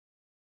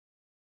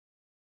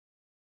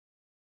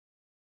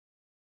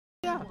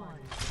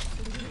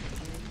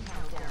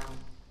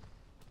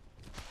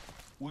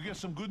We get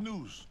some good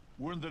news.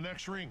 We're in the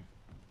next ring.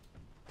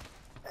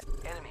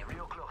 Enemy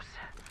real close.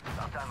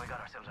 About time we got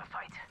ourselves a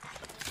fight.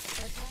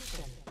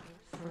 Attention.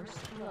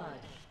 First blood.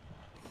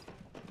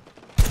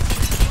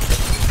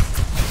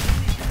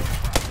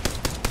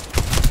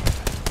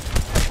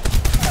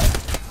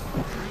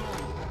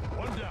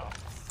 One down.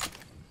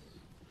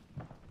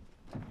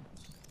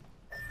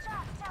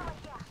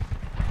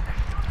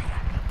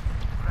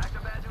 Crack the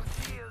bad dude's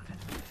shield.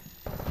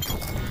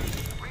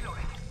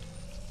 Reloading.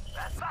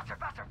 That's faster,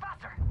 faster,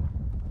 faster.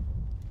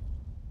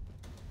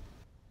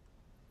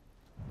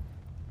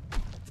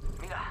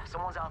 Mira,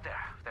 someone's out there.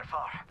 They're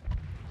far.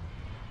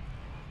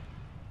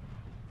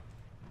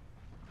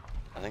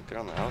 I think they're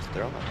on the house.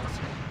 They're on the house.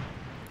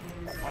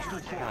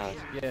 God.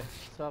 Yeah,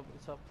 what's up?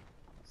 What's up?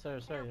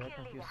 Sorry, I'm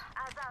confused.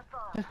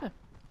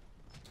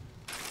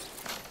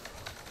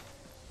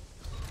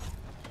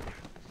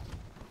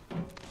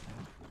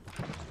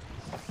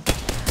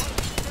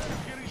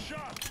 Getting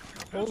shot.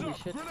 Holy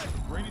shit.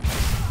 Grenade.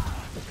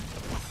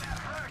 That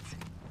hurt.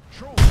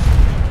 Troll.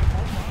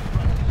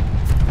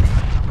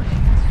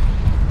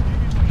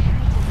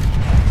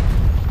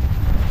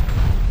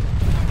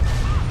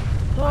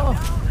 Oh!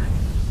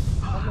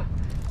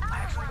 I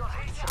actually got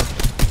hit.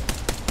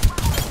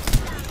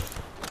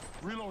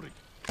 Reloading.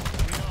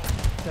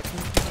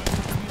 Second.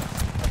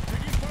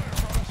 Taking fire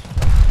from us.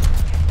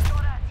 Saw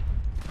that.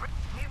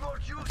 Need more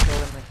juice.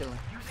 Kill him.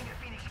 Using a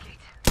Phoenix kit.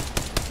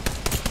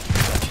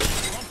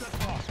 Drop that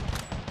box.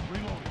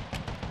 Reloading.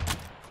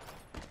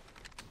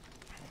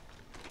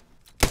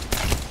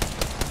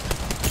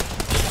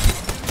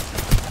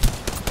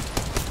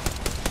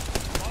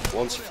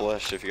 One's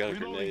flesh if you got a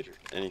grenade or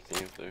anything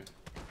up there.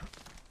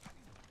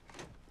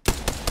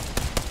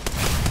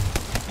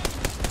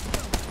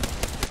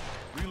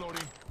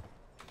 Reloading.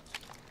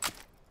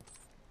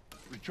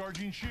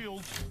 Recharging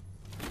shields.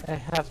 I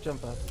have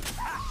jump up.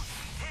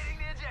 Hitting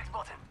the eject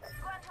button.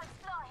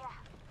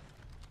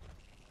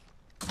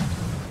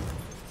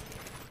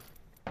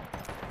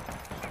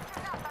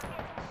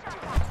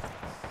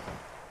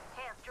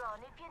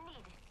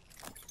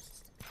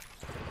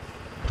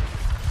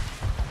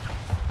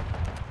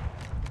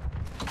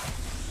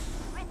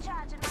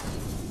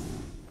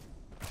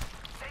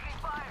 Taking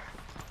fire.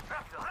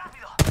 Rápido,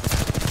 rápido.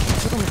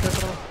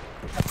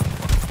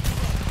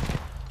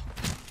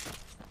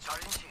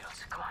 Charging shields.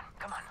 Come on,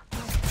 come on.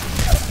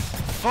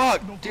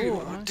 Fuck,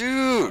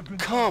 dude,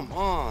 come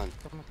on.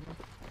 Taking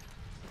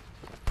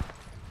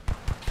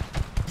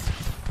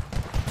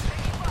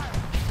fire.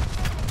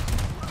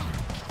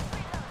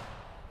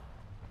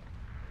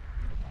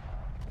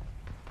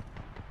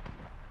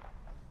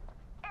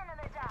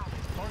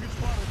 Target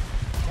spotted.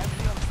 Can't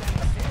really understand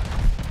this here.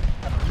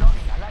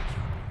 Logging, I like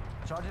you.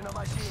 Charging on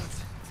my shields.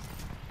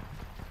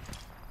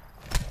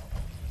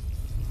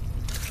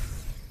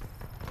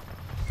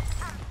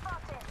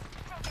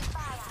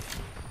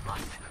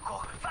 Must go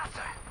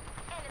faster.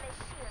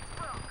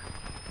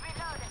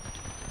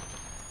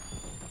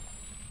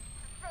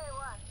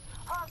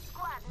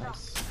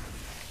 Nice.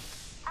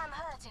 I'm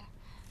hurting.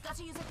 Got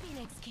to use a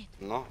Phoenix kit.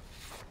 Not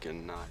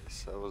fucking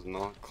nice. That was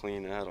not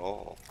clean at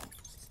all.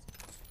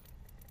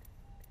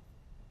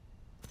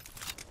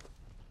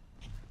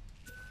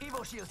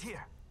 Evo shield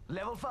here.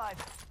 Level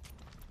 5.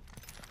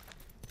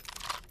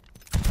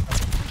 I'm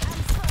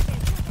spotted.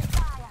 Taking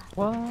fire.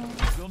 What?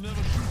 They'll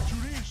never shoot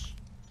through these.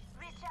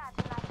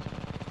 Recharging my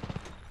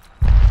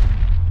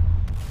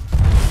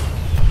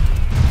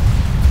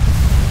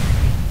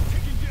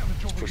Taking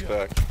damage over Push here.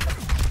 back.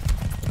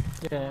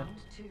 Yeah. Round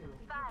 2.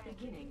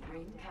 Beginning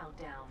ring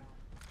countdown.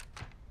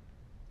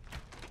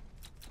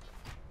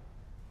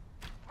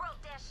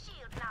 Broke their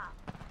shield now.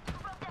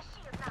 Broke their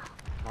shield now.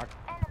 Mark.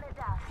 Enemy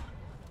down.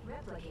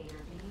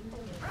 Replicator being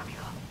delivered.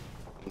 Rápido.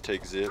 And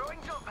take zip.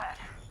 Throwing jump pad.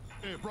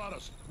 Hey, brought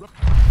us.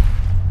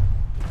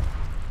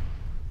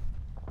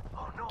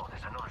 Oh no,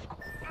 there's another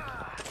squad.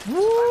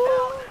 Woo!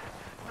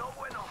 No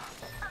bueno.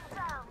 I'm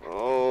down.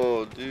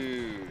 Oh,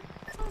 dude.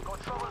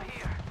 Got trouble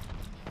here.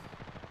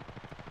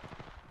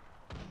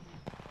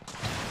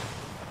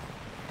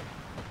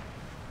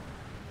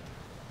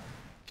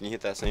 Can you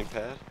hit that same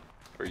pad?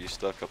 Or are you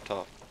stuck up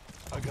top?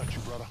 I got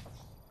you, brother.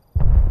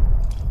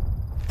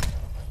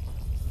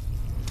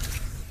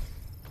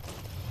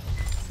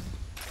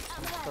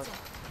 I'm hurting.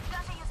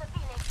 Got to use a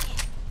Phoenix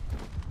kit.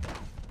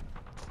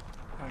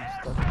 I'm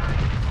stuck.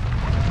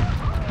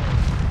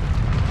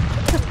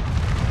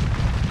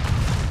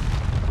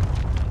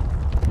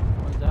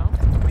 One down.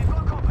 We've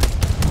got company.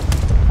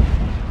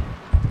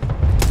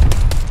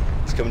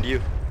 It's coming to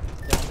you.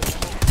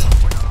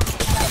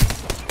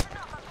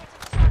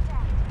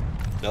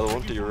 Another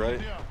one to your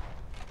right. Yeah.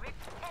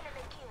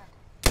 Enemy killed.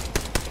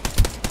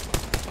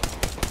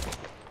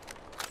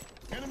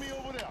 Enemy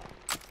over there.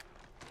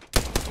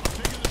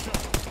 Taking the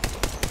shot.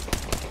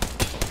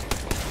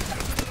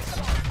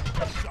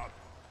 Shot.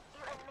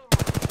 You and me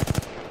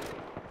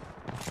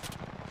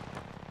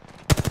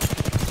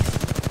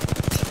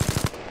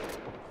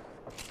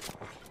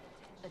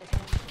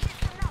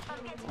Listen up,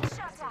 I'm getting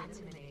shot at.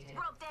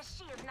 Broke their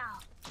shield now.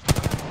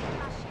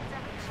 My shields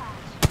are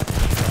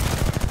recharged.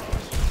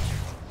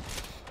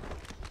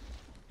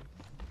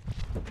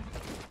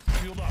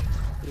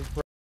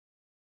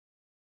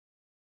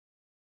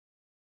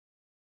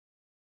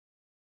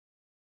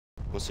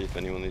 Let's see if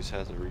anyone of these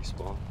has a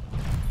respawn.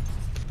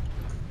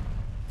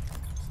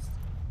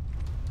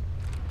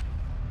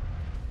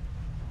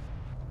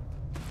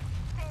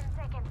 10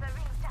 seconds, the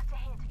ring's just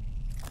ahead.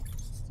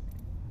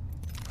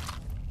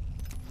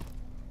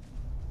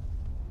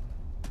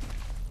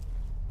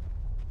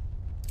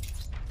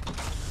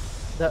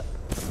 The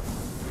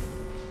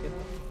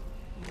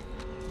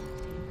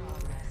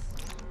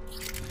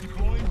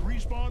Deploying,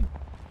 respawn.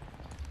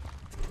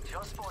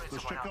 Just spotted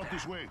Let's someone check out out there.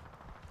 this way.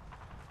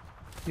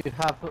 you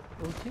have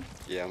ulti?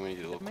 Yeah, I'm gonna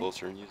get a little Me?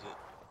 closer and use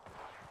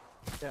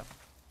it. Yeah.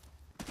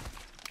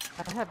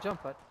 I have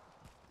jump pad.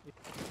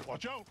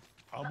 Watch out.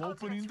 I'm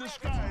opening the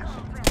skies.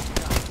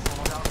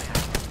 Someone out there.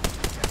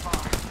 Get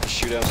far.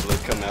 Shoot them so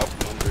they come out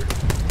from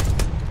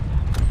under.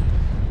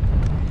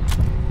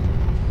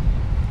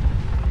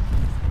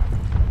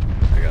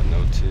 I got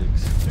no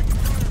tigs.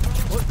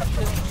 Move this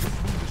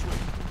way.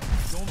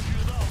 Don't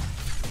shoot it out.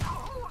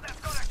 Oh, that's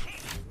gonna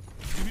kick.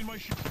 Give me my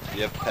shit.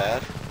 You have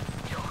pad?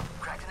 Yo,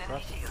 cracked an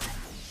enemy shield.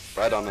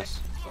 Right on us.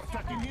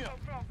 Attacking here.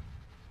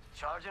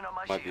 Charging on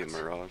my Might be a shields.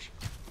 mirage.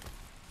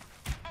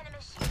 Enemy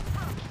shield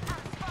up.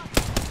 I'm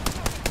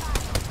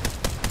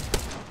spotted.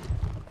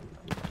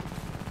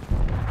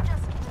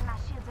 Just giving my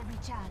shields a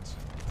recharge.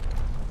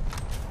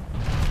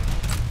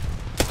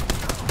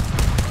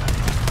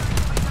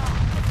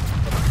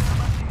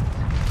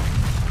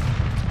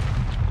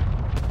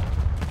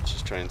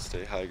 Just try and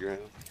stay high ground.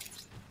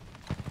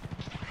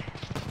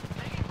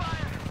 Taking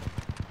fire.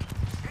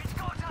 It's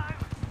go time.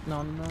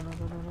 No.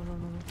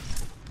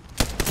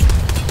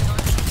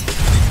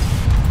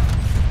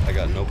 I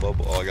got no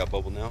bubble. Oh, I got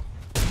bubble now.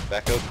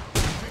 Back up.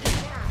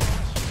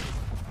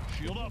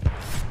 Shield up.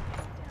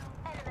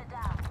 Enemy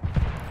down.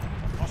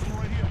 Hostile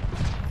right here.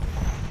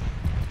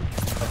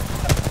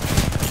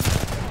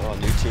 Oh,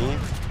 new team.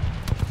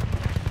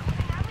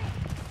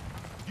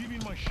 Give me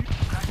my shit.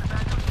 Crack the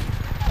back of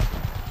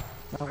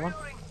That one.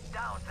 reloading.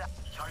 Down.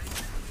 Charlie.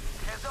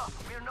 Heads up.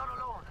 We're not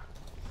alone.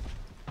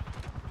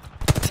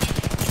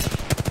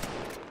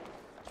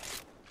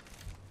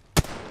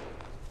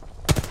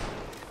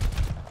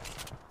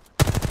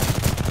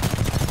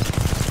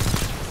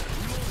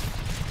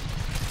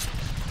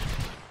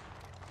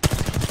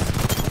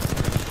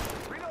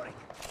 Reloading.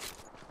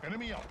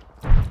 Enemy out.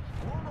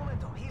 Un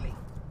momento. Healing.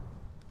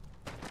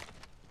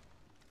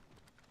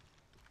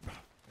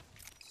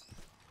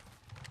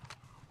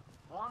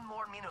 One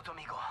more minute,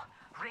 amigo.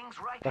 Rings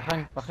right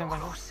Behind, there. behind, So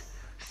behind. close.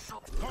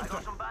 So, I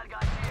got some bad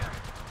guys here.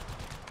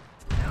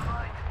 Never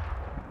mind.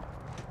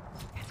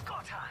 It's go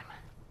time.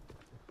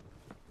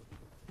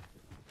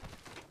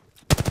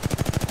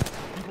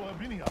 People have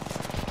been here.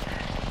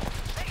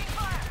 Taking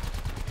fire.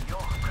 Yo,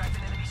 cracked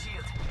an enemy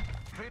shield.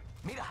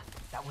 Mira,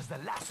 that was the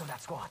last of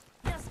that squad.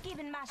 Just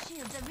giving my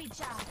shields a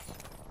recharge.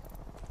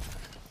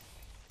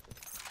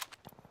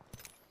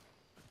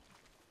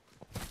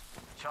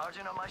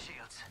 Charging on my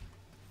shields.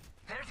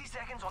 30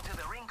 seconds until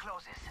the ring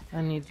closes.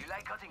 I need You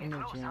like cutting it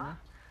energy close, huh? ammo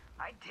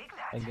I dig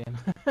that. again.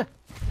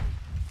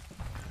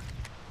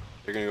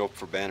 They're gonna go up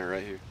for banner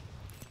right here.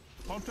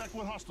 Contact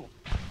with hostile.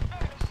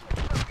 Enemy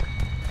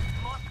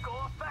shield Must go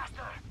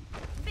faster. up.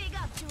 Big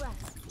up to us.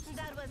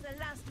 That was the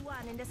last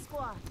one in the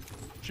squad.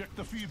 Check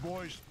the feed,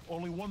 boys.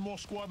 Only one more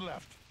squad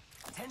left.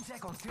 10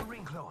 seconds till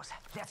ring close.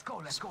 Let's go,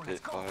 let's go, let's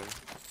Hit go. fire.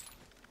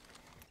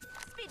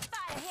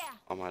 Spitfire here.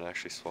 I might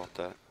actually swap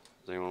that.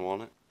 Does anyone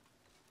want it?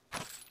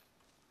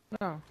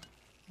 No.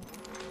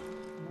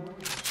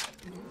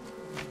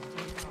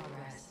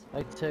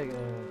 I take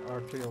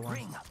R301.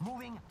 Ring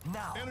moving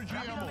now. Energy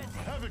ammo. Rapidamente.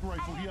 Havoc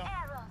rifle I here.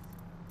 have arrows.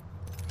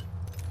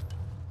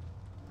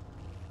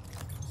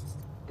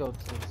 Go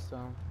to the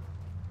zone.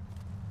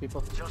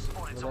 People. Just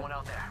spotted over someone there.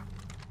 out there.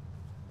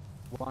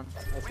 One.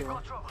 I see We've one.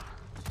 got trouble.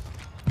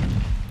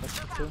 That's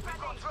two. We've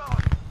got trouble.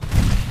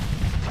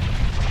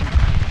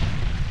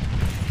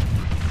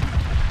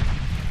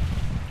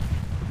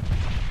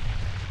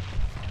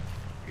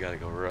 You gotta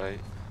go right.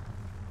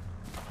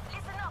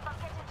 Listen up, I'm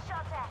getting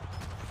shot at.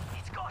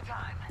 It's go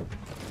time.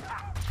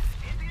 Ah,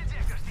 hit the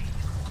ejector seat.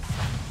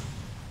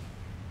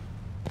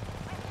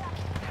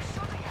 They're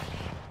shooting at me.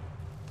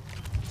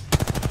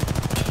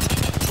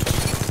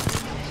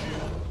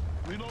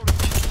 Reloading.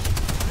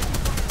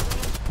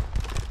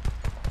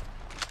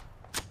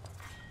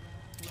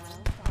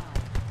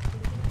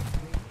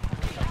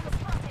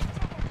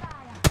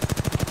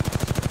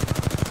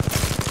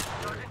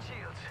 Sergeant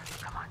Shields.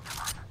 Come on, come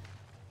on.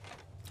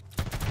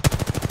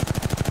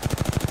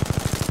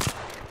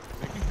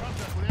 Making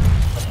contact with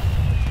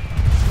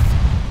enemy.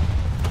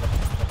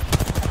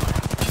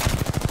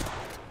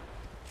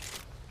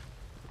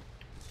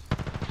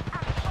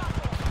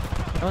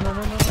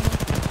 No.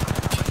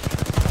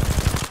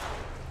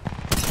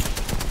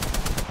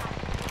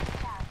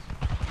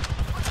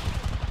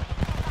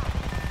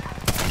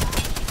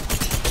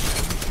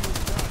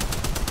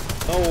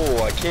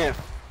 Oh, I can't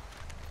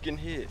fucking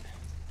hit.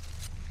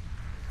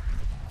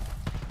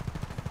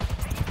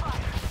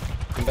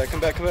 Come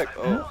back.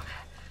 Oh,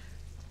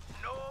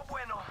 No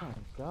bueno. Oh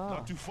god.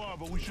 Not too far,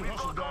 but we should We've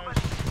hustle, got guys.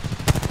 company.